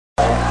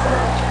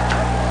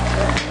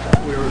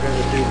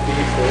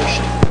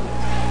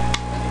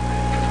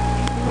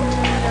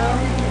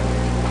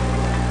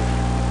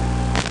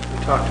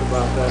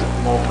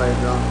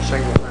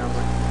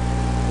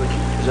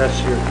that's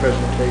your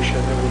presentation,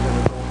 and we're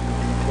going to go into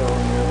detail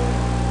on the other.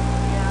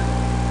 Yeah.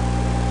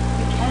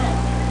 We can,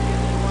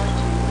 if you want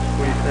to.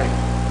 What do you think?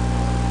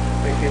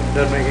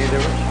 Doesn't make any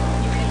difference?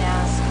 You can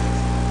ask the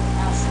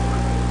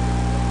group.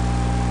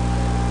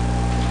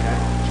 Okay.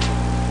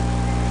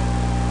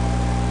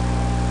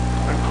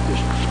 I'm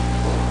just...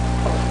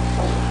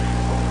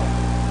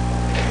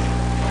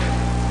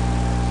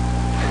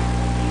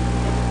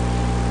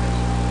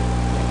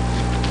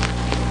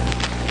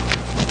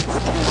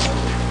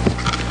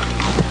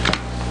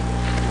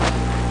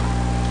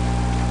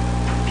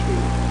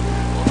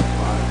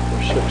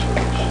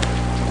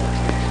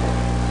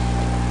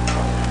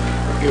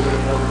 Give it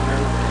another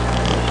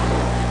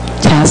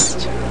minute.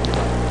 Test.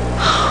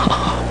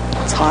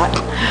 It's hot.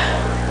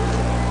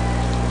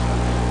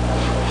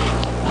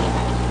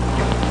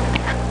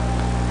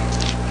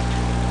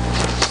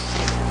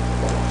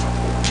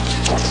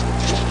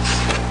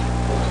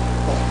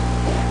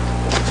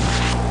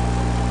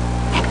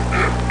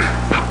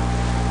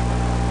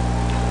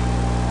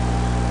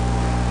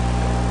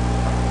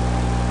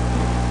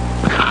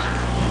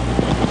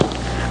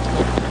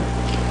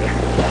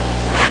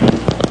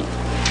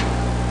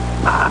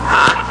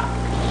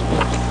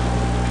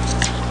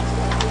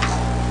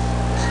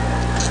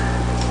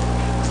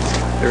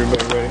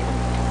 Everybody ready?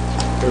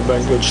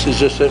 Everybody good? Is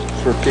this it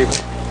for people?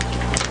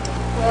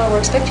 Well, we're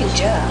expecting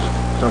Jeff.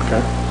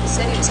 Okay. He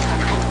said he was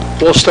coming.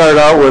 We'll start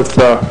out with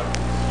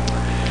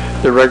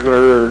the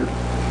regular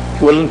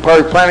Woodland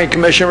Park Planning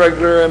Commission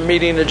regular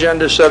meeting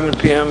agenda, 7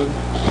 p.m.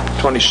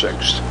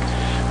 26th.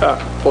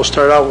 We'll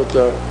start out with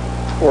the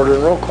order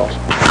and roll call.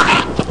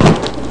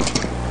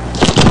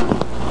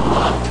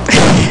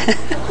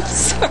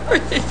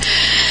 Sorry.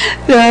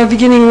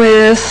 Beginning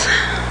with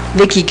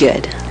Vicki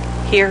Good.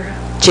 Here.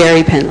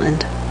 Jerry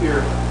Penland.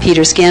 Here.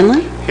 Peter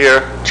Scanlon.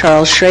 Here.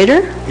 Charles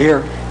Schrader.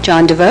 Here.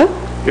 John DeVoe.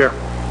 Here.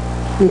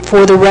 And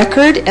for the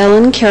record,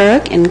 Ellen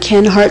Carrick and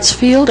Ken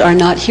Hartsfield are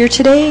not here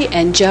today,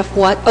 and Jeff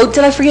Watt. Oh,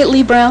 did I forget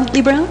Lee Brown?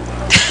 Lee Brown?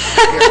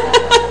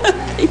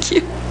 Thank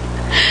you.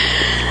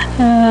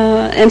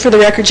 And for the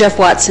record, Jeff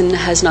Watson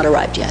has not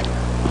arrived yet.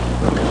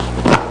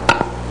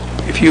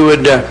 If you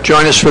would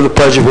join us for the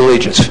Pledge of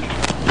Allegiance.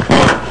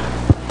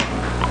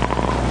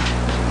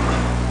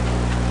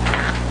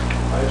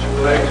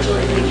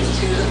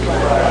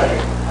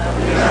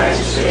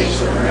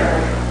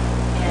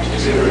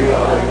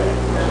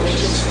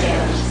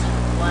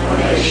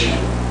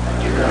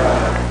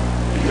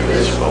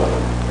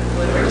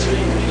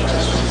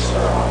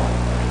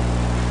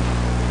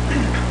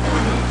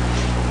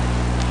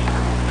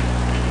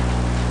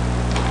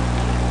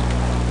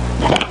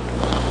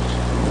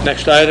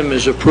 Next item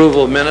is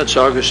approval of minutes,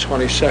 August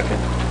 22nd,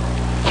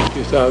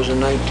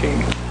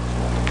 2019.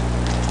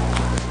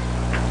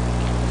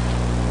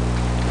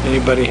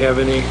 Anybody have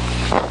any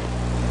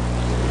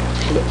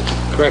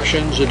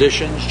corrections,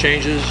 additions,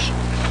 changes?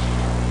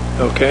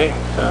 Okay.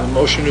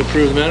 Motion to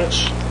approve the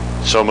minutes?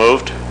 So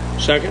moved.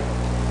 Second?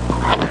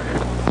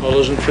 All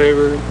those in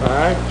favor?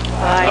 Aye?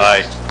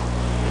 Aye.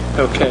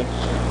 Okay.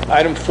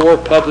 Item 4,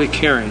 public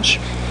hearings.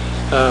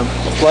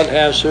 Flood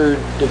hazard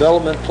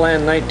development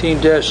plan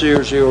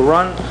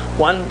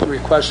 19-001,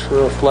 request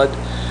for a flood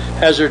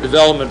hazard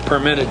development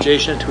permit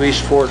adjacent to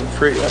East Fork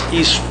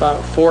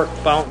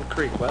Fountain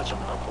Creek. Well, that's a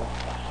mouthful.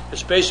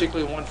 It's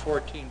basically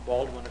 114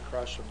 Baldwin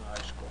across from the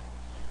high school.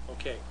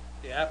 Okay,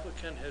 the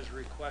applicant has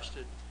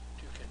requested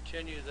to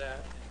continue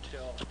that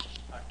until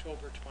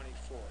October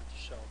 24th.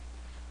 So,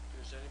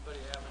 does anybody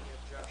have any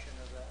objection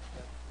to that?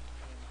 That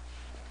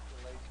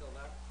delay till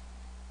that?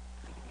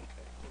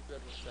 Okay, we're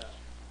good with that.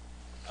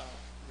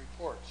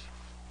 Reports.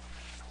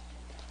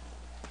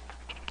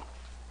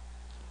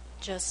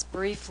 Just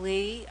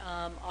briefly,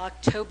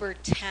 October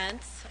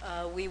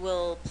 10th, we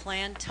will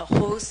plan to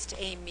host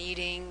a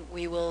meeting.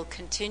 We will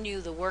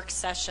continue the work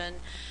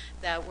session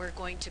that we're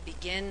going to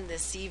begin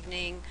this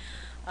evening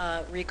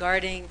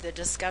regarding the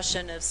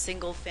discussion of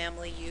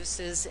single-family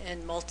uses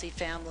in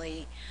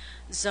multifamily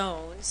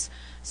zones.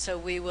 So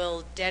we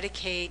will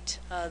dedicate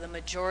the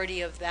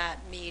majority of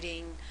that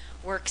meeting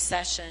work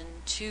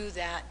session to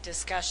that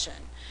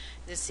discussion.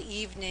 This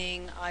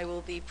evening, I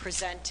will be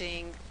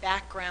presenting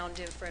background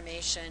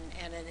information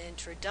and an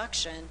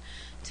introduction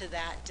to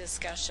that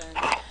discussion.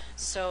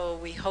 So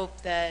we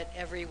hope that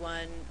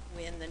everyone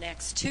in the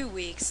next 2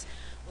 weeks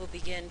will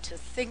begin to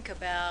think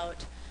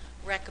about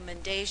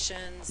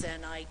recommendations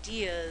and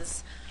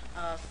ideas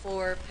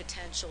for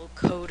potential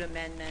code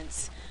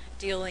amendments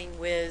dealing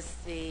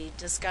with the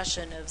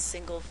discussion of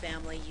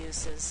single-family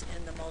uses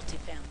in the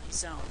multifamily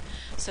zone.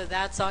 So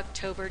that's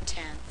October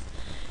 10th.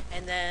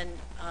 And then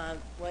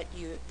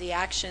the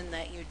action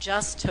that you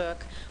just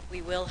took,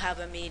 we will have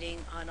a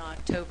meeting on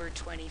October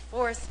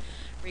 24th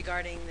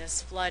regarding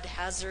this flood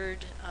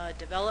hazard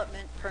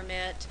development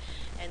permit,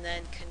 and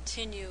then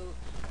continue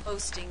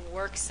hosting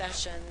work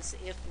sessions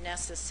if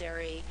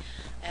necessary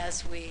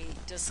as we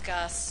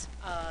discuss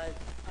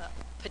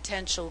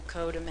potential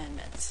code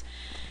amendments.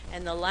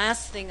 And the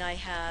last thing I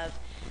have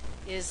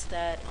is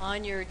that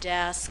on your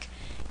desk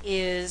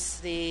is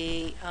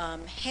the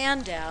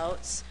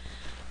handouts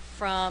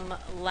from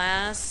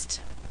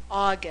last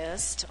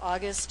August,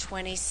 August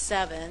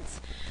 27th,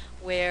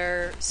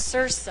 where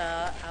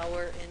CIRSA,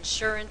 our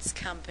insurance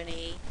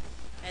company,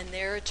 and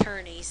their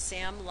attorney,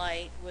 Sam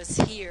Light, was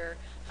here.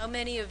 How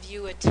many of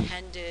you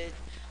attended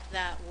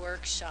that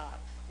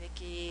workshop?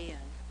 Vicki and,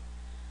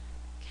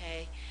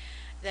 okay.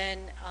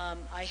 Then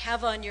I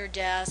have on your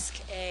desk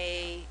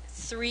a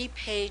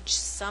 3-page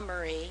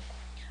summary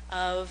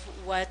of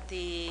what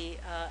the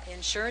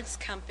insurance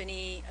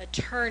company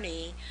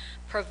attorney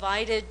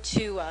provided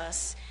to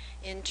us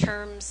in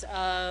terms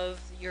of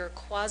your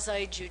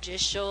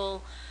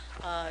quasi-judicial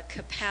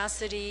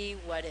capacity,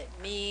 what it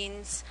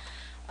means,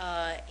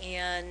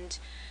 and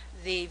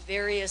the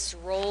various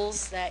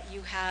roles that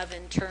you have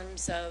in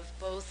terms of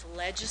both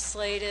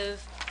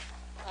legislative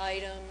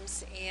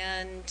items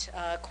and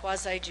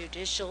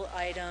quasi-judicial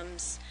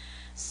items.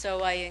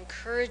 So I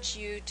encourage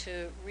you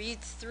to read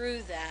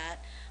through that.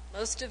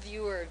 Most of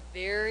you are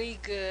very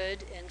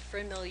good and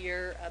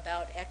familiar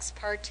about ex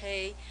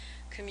parte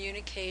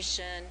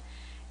communication,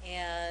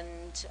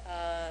 and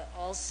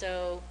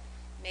also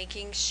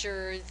making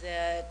sure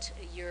that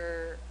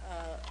you're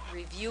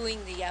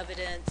reviewing the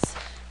evidence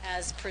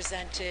as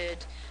presented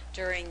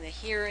during the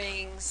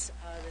hearings,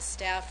 the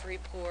staff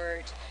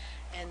report,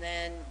 and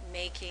then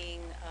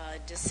making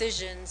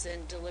decisions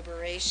and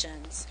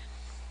deliberations.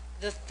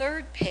 The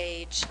 3rd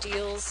page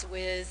deals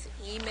with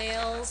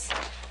emails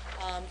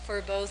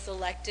for both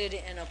elected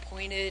and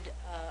appointed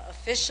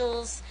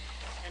officials,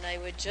 and I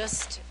would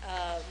just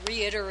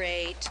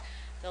reiterate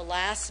the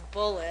last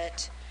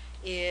bullet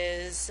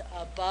is,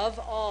 above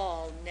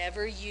all,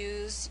 never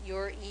use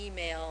your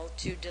email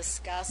to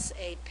discuss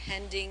a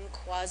pending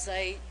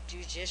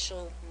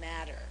quasi-judicial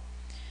matter.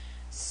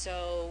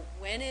 So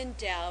when in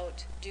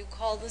doubt, do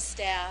call the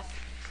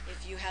staff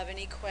if you have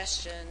any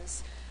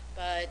questions,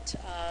 but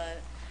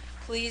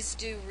please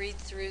do read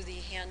through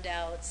the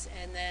handouts,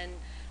 and then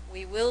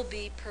we will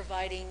be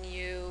providing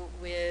you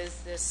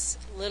with this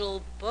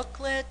little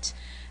booklet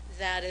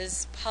that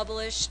is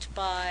published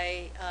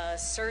by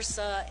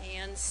CIRSA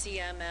and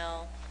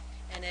CML,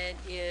 and it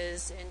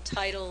is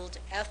entitled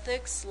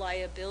Ethics,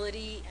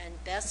 Liability,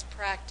 and Best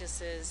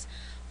Practices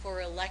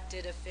for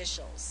Elected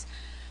Officials.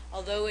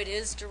 Although it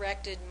is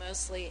directed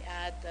mostly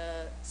at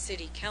the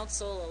City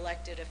Council,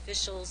 elected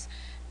officials,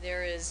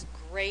 there is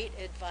great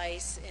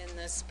advice in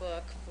this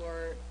book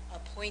for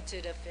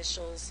appointed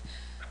officials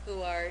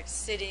who are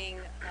sitting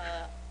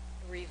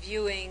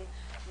reviewing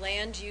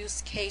land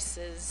use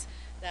cases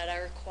that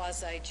are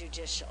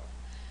quasi-judicial.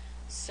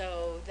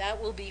 So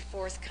that will be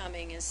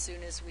forthcoming as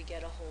soon as we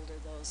get a hold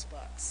of those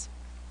books.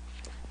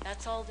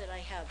 That's all that I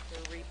have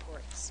for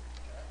reports.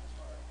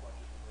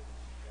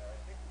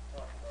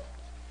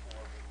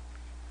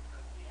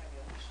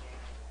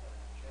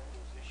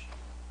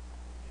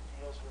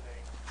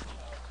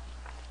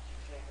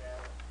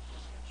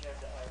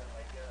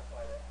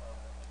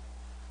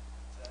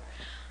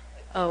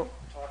 Oh,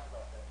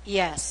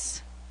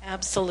 yes,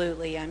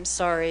 absolutely. I'm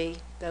sorry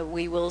that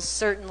we will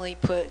certainly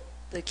put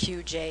the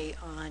QJ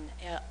on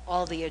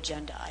all the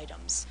agenda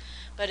items.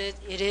 But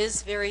it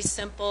is very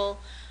simple.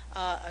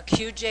 A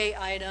QJ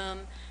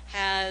item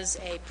has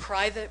a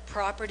private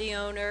property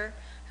owner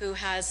who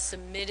has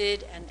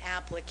submitted an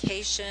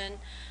application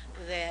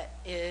that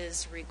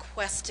is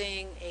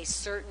requesting a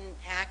certain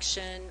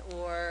action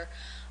or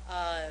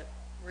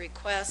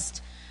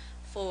request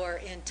for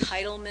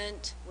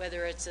entitlement,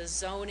 whether it's a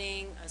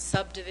zoning, a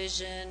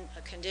subdivision,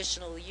 a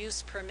conditional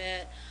use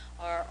permit,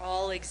 are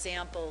all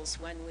examples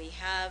when we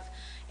have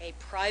a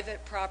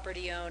private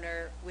property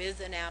owner with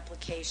an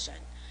application.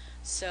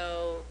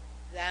 So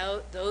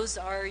those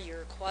are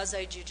your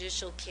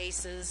quasi-judicial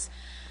cases.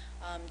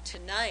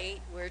 Tonight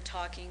we're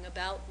talking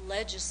about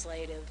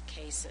legislative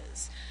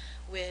cases,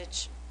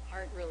 which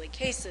aren't really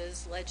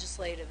cases,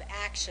 legislative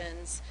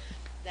actions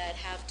that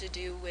have to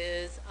do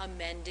with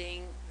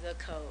amending the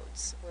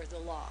codes or the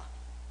law.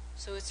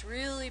 So it's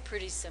really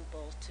pretty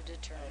simple to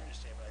determine. I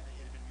understand, but I think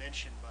it had been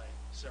mentioned by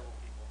several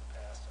people in the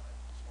past, and I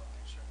just want to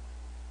make sure.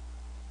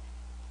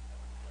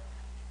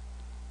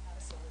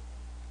 Absolutely.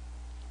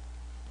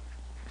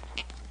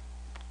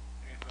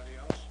 Anybody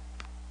else?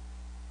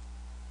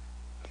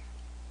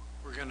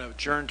 We're going to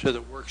adjourn to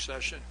the work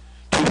session.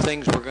 2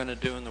 things we're going to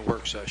do in the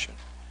work session,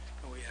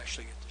 and we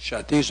actually get to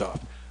shut these off.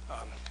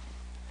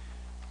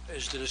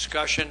 Is the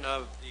discussion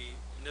of the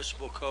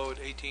municipal code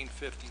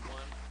 1851,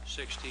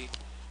 60,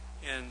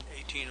 and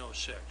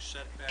 1806,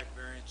 setback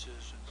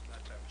variances and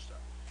that type of stuff.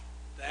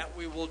 That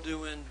we will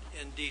do in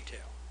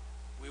detail.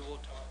 We will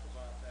talk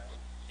about that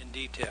in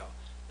detail.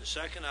 The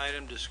second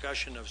item,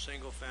 discussion of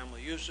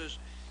single-family uses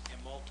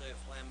and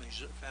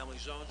multi-family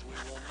zones,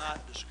 we will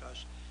not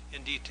discuss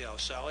in detail.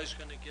 Sally's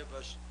going to give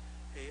us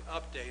an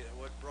update on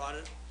what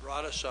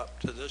brought us up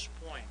to this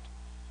point,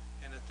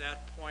 and at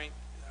that point,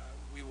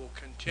 we will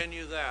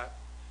continue that.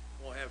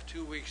 We'll have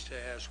 2 weeks to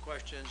ask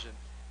questions and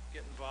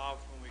get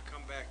involved when we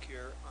come back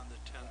here on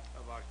the 10th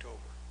of October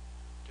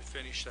to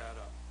finish that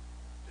up.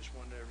 Just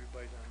wanted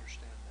everybody to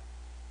understand that.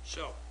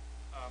 So,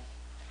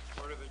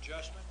 Board of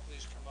Adjustment,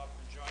 please come up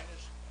and join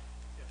us.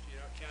 If you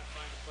know, can't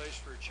find a place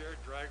for a chair,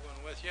 drag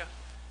one with you.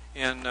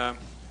 And I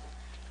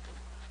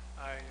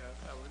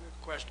would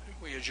request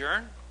we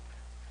adjourn.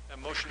 A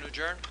motion to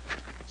adjourn.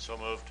 So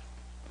moved.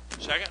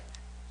 Second?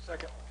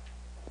 Second.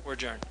 We're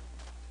adjourned.